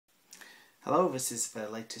Hello, this is the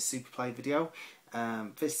latest Super Play video.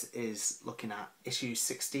 This is looking at issue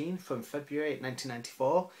 16 from February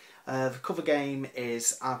 1994. The cover game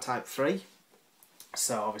is R-Type 3,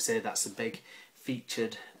 so obviously that's a big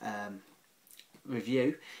featured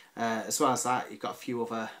review. As well as that, you've got a few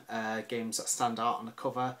other games that stand out on the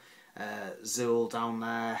cover. Zool down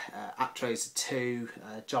there, ActRaiser 2,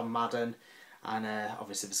 John Madden, and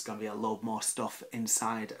obviously there's going to be a load more stuff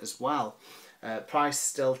inside as well. Price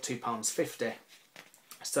still £2.50.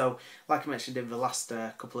 So, like I mentioned in the last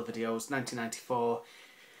couple of videos, 1994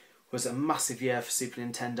 was a massive year for Super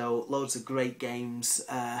Nintendo. Loads of great games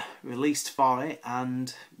released for it,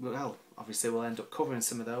 and well, obviously we'll end up covering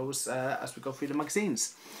some of those as we go through the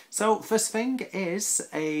magazines. So, first thing is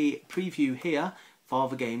a preview here for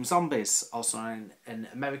the game Zombies, also known in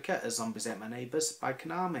America as Zombies Ate My Neighbours by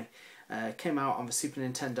Konami. Came out on the Super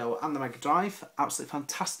Nintendo and the Mega Drive. Absolutely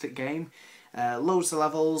fantastic game. Loads of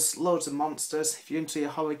levels, loads of monsters. If you're into your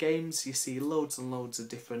horror games, you see loads and loads of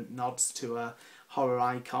different nods to horror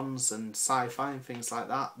icons and sci-fi and things like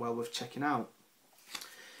that well worth checking out.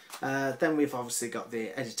 Then we've obviously got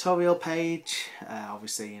the editorial page,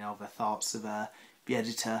 obviously, you know, the thoughts of the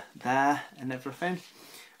editor there and everything.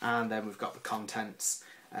 And then we've got the contents.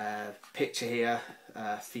 Picture here,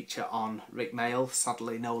 feature on Rick Mayall,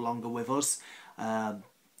 sadly no longer with us.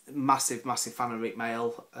 Massive fan of Rick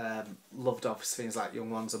Mayall. Loved obviously things like Young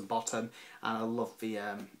Ones and Bottom, and I love the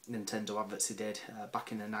Nintendo adverts he did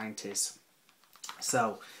back in the 90s.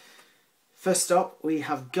 So, first up we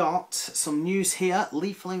have got some news here.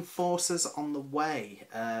 Lethal Enforcers on the way.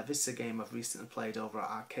 This is a game I've recently played over at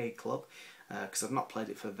Arcade Club because I've not played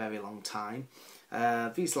it for a very long time.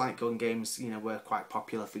 These light gun games, you know, were quite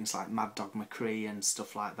popular. Things like Mad Dog McCree and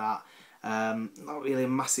stuff like that. Not really a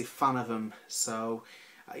massive fan of them, so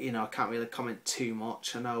you know, I can't really comment too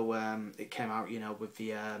much. I know it came out, you know, with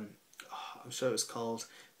the I'm sure it was called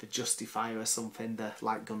the Justifier or something, the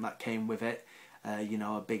light gun that came with it. You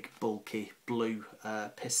know, a big bulky blue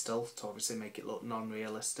pistol to obviously make it look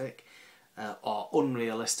non-realistic, or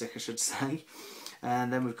unrealistic I should say.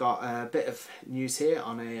 And then we've got a bit of news here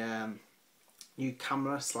on a new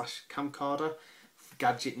camera / camcorder,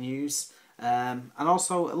 gadget news, and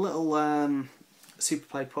also a little Super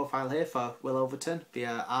Play profile here for Will Overton, the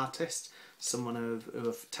artist, someone who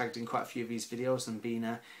have tagged in quite a few of these videos and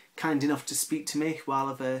been kind enough to speak to me while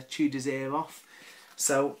I've chewed his ear off.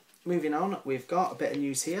 So moving on, we've got a bit of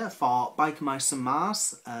news here for Biker Mice and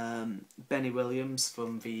Mars. Benny Williams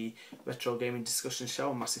from the Retro Gaming Discussion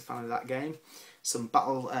Show, I'm a massive fan of that game. Some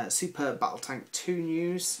Super Battle Tank 2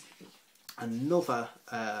 news, another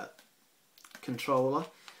controller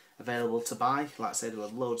available to buy. Like I said, there were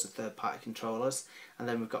loads of third-party controllers, and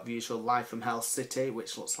then we've got the usual Live from Hell City,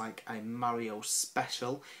 which looks like a Mario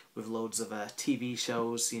special with loads of TV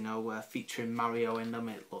shows, you know, featuring Mario in them.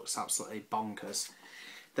 It looks absolutely bonkers.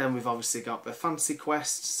 Then we've obviously got the Fantasy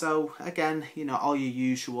Quest, so again, you know, all your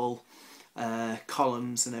usual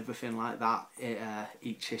columns and everything like that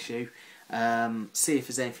each issue. See if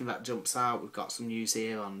there's anything that jumps out. We've got some news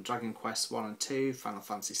here on Dragon Quest 1 and 2, Final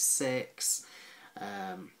Fantasy 6.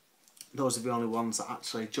 Those are the only ones that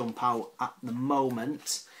actually jump out at the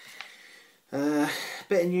moment. Bit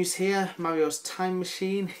of news here, Mario's Time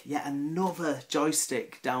Machine, yet another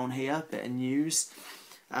joystick down here, bit of news.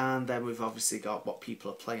 And then we've obviously got what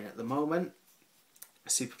people are playing at the moment,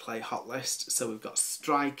 Super Play Hot List. So we've got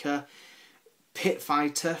Striker, Pit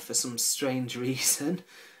Fighter for some strange reason,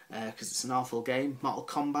 because it's an awful game, Mortal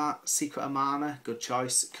Kombat, Secret of Mana, good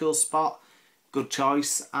choice, Cool Spot, good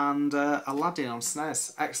choice, and Aladdin on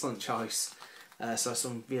SNES, excellent choice. So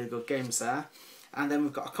some really good games there. And then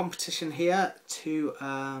we've got a competition here to,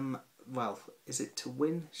 well, is it to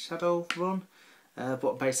win Shadowrun?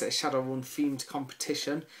 But basically a Shadowrun themed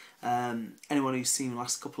competition. Anyone who's seen the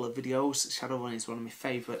last couple of videos, Shadowrun is one of my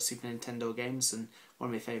favourite Super Nintendo games and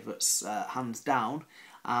one of my favourites hands down.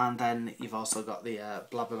 And then you've also got the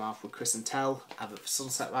Blabbermouth with Chris and Tell, Abbott for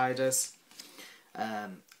Sunset Riders.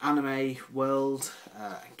 Anime World,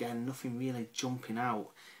 again nothing really jumping out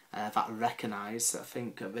that I recognise. I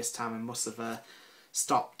think at this time I must have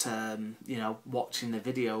stopped you know, watching the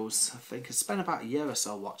videos. I think I spent about a year or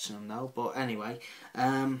so watching them though, but anyway.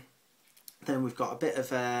 Then we've got a bit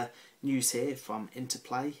of news here from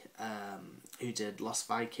Interplay, who did Lost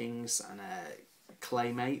Vikings and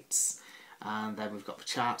Claymates. And then we've got the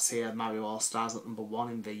charts here, Mario All Stars at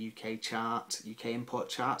 #1 in the UK chart, UK import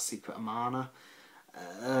chart, Secret of Mana.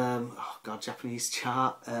 Oh god, Japanese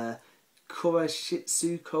chart,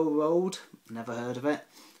 Kurashitsuko Road, never heard of it,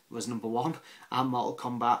 was #1, and Mortal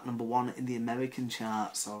Kombat #1 in the American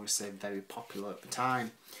chart, so obviously very popular at the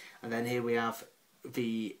time. And then here we have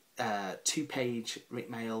the 2-page Rick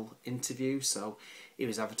Mail interview. So he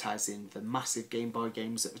was advertising the massive Game Boy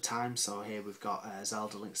games at the time. So here we've got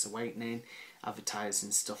Zelda Link's Awakening,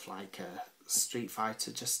 advertising stuff like Street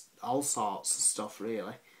Fighter, just all sorts of stuff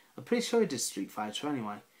really. I'm pretty sure he did Street Fighter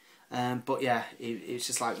anyway. But yeah, it was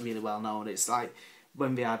just like really well known. It's like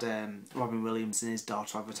when we had Robin Williams and his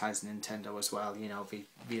daughter advertising Nintendo as well, you know, they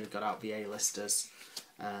really got out the A-listers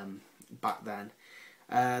back then.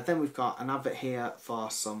 Then we've got an advert here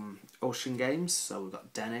for some ocean games. So we've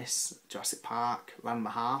got Dennis, Jurassic Park,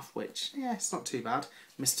 Ranma Half, which, yeah, it's not too bad.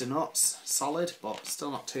 Mr. Nuts, solid, but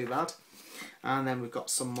still not too bad. And then we've got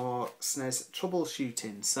some more SNES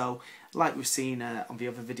troubleshooting. So, like we've seen on the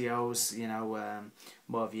other videos, you know,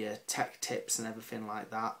 more of your tech tips and everything like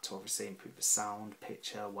that to obviously improve the sound,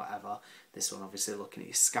 picture, whatever. This one obviously looking at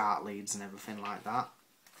your SCART leads and everything like that.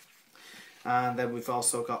 And then we've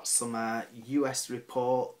also got some US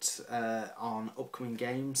report on upcoming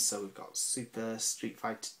games. So we've got Super Street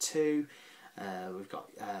Fighter 2. We've got,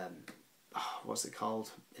 what's it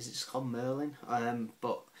called? Is it just called Merlin?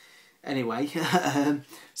 But anyway,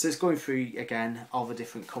 so it's going through again all the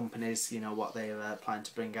different companies, you know, what they're planning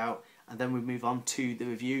to bring out. And then we move on to the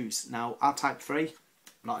reviews. Now, R-Type 3, I'm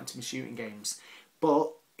not into my shooting games,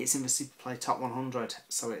 but it's in the Superplay Top 100,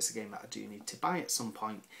 so it's a game that I do need to buy at some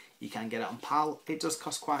point. You can get it on PAL. It does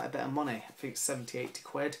cost quite a bit of money. I think it's 70, 80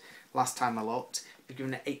 quid. Last time I looked, we're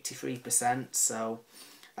giving it 83%. So,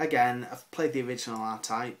 again, I've played the original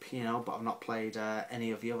R-Type, you know, but I've not played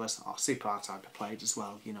any of the others. Or Super R-Type I played as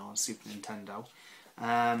well, you know, on Super Nintendo.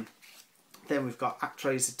 Then we've got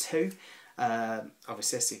ActRaiser 2.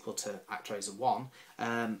 Obviously a sequel to ActRaiser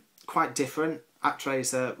 1. Quite different.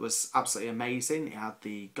 ActRaiser was absolutely amazing. It had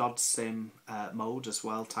the God Sim mode as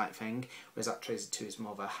well type thing, whereas ActRaiser 2 is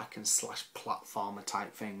more of a hack and slash platformer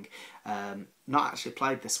type thing. Not actually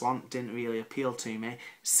played this one, didn't really appeal to me.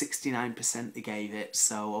 69% they gave it,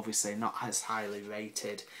 so obviously not as highly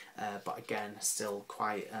rated, but again still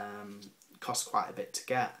quite cost quite a bit to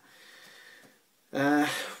get.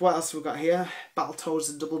 What else have we got here? Battletoads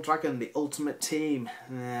and Double Dragon, the Ultimate Team.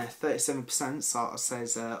 37% sort of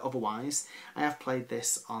says otherwise. I have played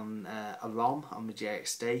this on a ROM on the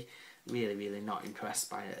JXD. Really not impressed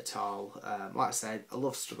by it at all. Like I said, I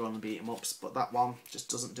love struggle and beat 'em ups, but that one just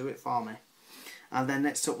doesn't do it for me. And then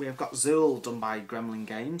next up we have got Zool, done by Gremlin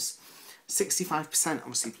Games. 65%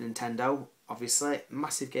 on Super Nintendo. Obviously,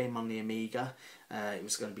 massive game on the Amiga. It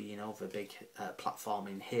was going to be, you know, the big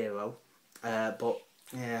platforming hero. But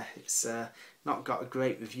yeah, it's not got a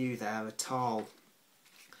great review there at all.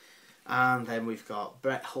 And then we've got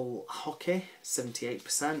Brett Hull Hockey,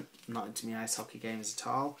 78%. Not into my ice hockey games at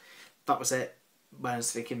all. That was it. When I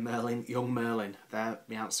was thinking Merlin, Young Merlin, there,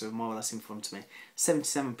 my answer was more or less in front of me.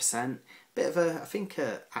 77%. Bit of a, I think,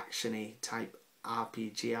 a action-y type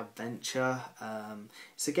RPG adventure.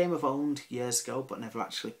 It's a game I've owned years ago but never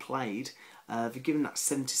actually played. They've given that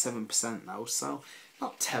 77% though, so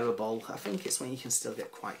not terrible. I think it's one you can still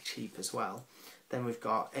get quite cheap as well. Then we've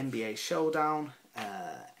got NBA Showdown,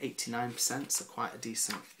 89%, so quite a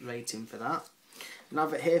decent rating for that. And I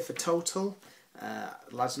have it here for Total,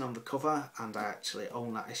 Legend on the cover, and I actually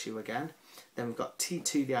own that issue again. Then we've got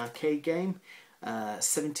T2 the arcade game,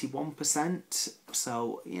 71%,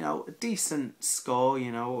 so, you know, a decent score,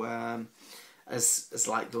 you know, as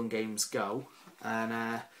like done games go.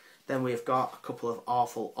 And then we've got a couple of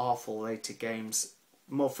awful rated games.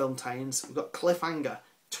 More film tie-ins. We've got Cliffhanger,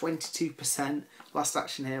 22%. Last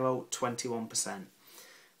Action Hero, 21%.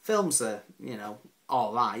 Films are, you know,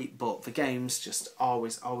 alright, but the games just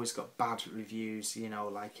always got bad reviews, you know,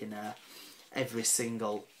 like in every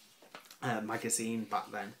single magazine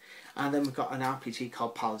back then. And then we've got an RPG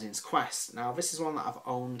called Paladin's Quest. Now, this is one that I've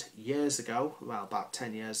owned years ago, well, about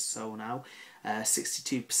 10 years or so now.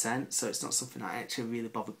 62%, so it's not something I actually really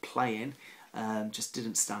bothered playing. Just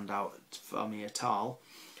didn't stand out for me at all.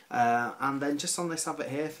 And then just on this advert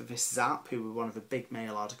here for this Zap, who were one of the big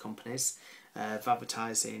mail order companies, of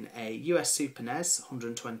advertising a US Super NES,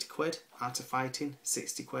 120 quid, Art of Fighting,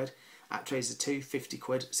 60 quid, ActRaiser 2, 50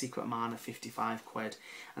 quid, Secret of Mana, 55 quid.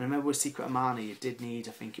 And I remember with Secret of Mana you did need,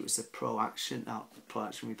 I think it was the Pro Action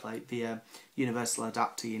Replay, the Universal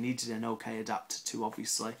adapter. You needed an OK adapter to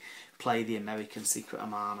obviously play the American Secret of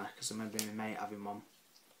Mana, because I remember my mate having one.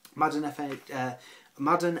 Madden NFL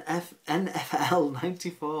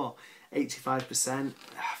 94, 85%.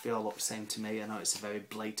 I feel all up the same to me. I know it's a very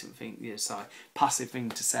blatant thing, you know, sorry, passive thing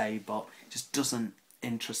to say, but it just doesn't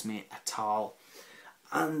interest me at all.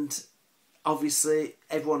 And obviously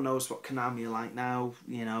everyone knows what Konami are like now,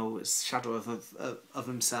 you know, it's shadow of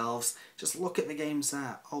themselves. Just look at the games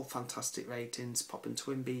there, all fantastic ratings. Poppin'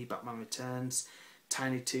 Twinbee, Batman Returns,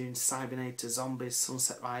 Tiny Toons, Cybernator, Zombies,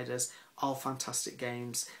 Sunset Riders, all fantastic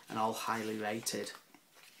games and all highly rated.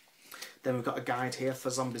 Then we've got a guide here for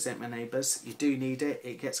Zombies Ain't My Neighbours. You do need it.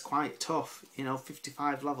 It gets quite tough, you know,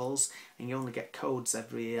 55 levels, and you only get codes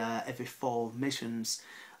every 4 missions.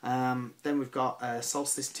 Then we've got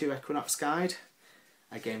Solstice 2 Equinox Guide.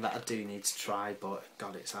 A game that I do need to try, but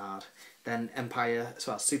God, it's hard. Then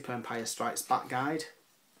Super Empire Strikes Back Guide.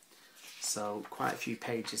 So quite a few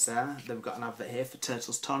pages there. Then we've got an advert here for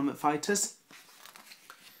Turtles Tournament Fighters.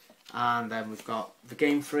 And then we've got the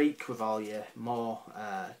Game Freak with all your more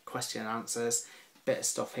question and answers. Bit of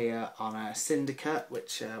stuff here on Syndicate,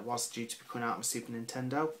 which was due to be coming out with Super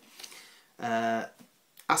Nintendo.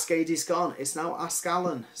 Ask Adie's gone. It's now Ask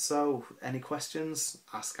Alan. So any questions?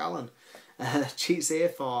 Ask Alan. Cheats here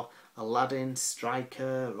for Aladdin,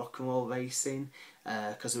 Striker, Rock'n'Roll Racing,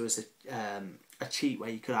 because there was a cheat where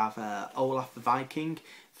you could have Olaf the Viking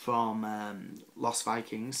from Lost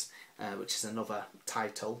Vikings, which is another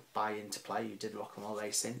title by Interplay who did Rock'n'Roll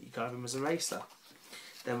Racing. You could have him as a racer.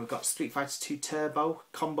 Then we've got Street Fighter 2 Turbo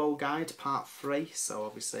Combo Guide Part 3, so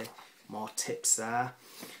obviously more tips there.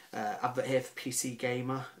 Advert here for PC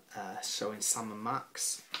Gamer, showing Sam and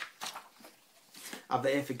Max.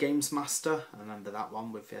 Advert here for Games Master, I remember that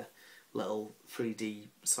one with your little 3D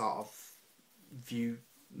sort of view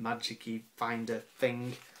magic-y finder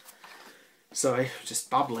thing. Sorry, just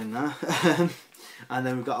babbling there. And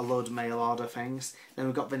then we've got a load of mail order things. Then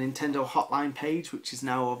we've got the Nintendo hotline page, which is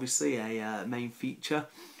now obviously a main feature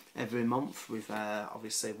every month with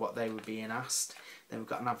obviously what they were being asked. Then we've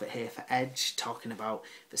got an advert here for Edge, talking about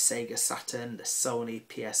the Sega Saturn, the Sony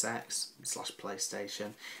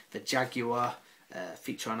PSX/PlayStation, the Jaguar,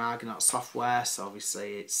 feature on Argonaut Software, so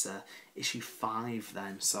obviously it's issue 5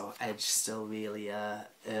 then, so Edge still really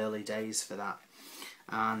early days for that.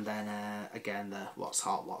 And then again the what's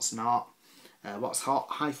hot, what's not. What's hot,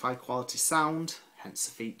 hi-fi quality sound, hence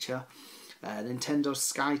the feature. Nintendo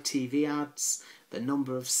Sky TV ads, the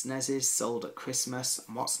number of SNESes sold at Christmas,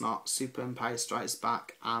 and what's not, Super Empire Strikes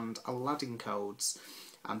Back and Aladdin codes.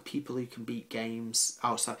 And people who can beat James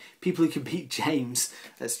at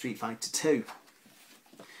Street Fighter 2.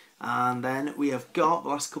 And then we have got the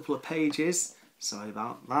last couple of pages, sorry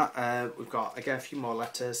about that, we've got again a few more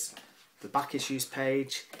letters, the back issues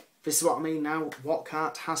page. This is what I mean now, What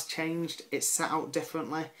Cart has changed, it's set out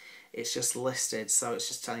differently, it's just listed, so it's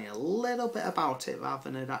just telling you a little bit about it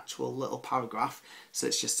rather than an actual little paragraph. So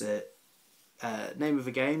it's just a name of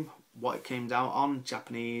the game, what it came out on,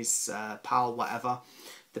 Japanese, PAL, whatever,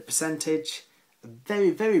 the percentage, a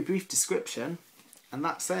very, very brief description, and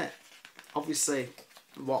that's it. Obviously,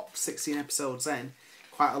 what, 16 episodes in,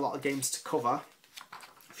 quite a lot of games to cover,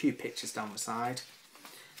 a few pictures down the side,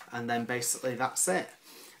 and then basically that's it.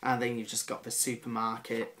 And then you've just got the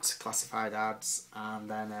supermarket, classified ads, and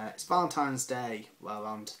then it's Valentine's Day, well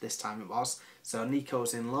around this time it was, so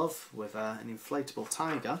Nico's in love with an inflatable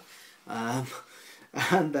tiger,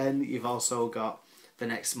 and then you've also got the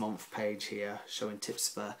next month page here showing tips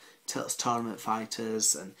for Turtles Tournament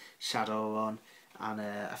Fighters and Shadowrun, and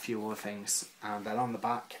a few other things, and then on the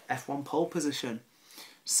back F1 pole position.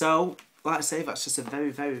 So like I say, that's just a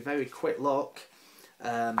very, very, very quick look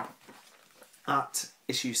at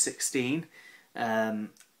issue 16. I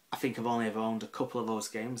think I've only ever owned a couple of those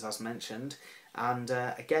games as mentioned, and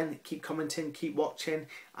again, keep commenting, keep watching,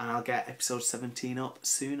 and I'll get episode 17 up as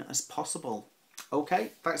soon as possible.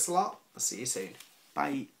 Okay, thanks a lot, I'll see you soon,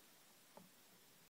 bye.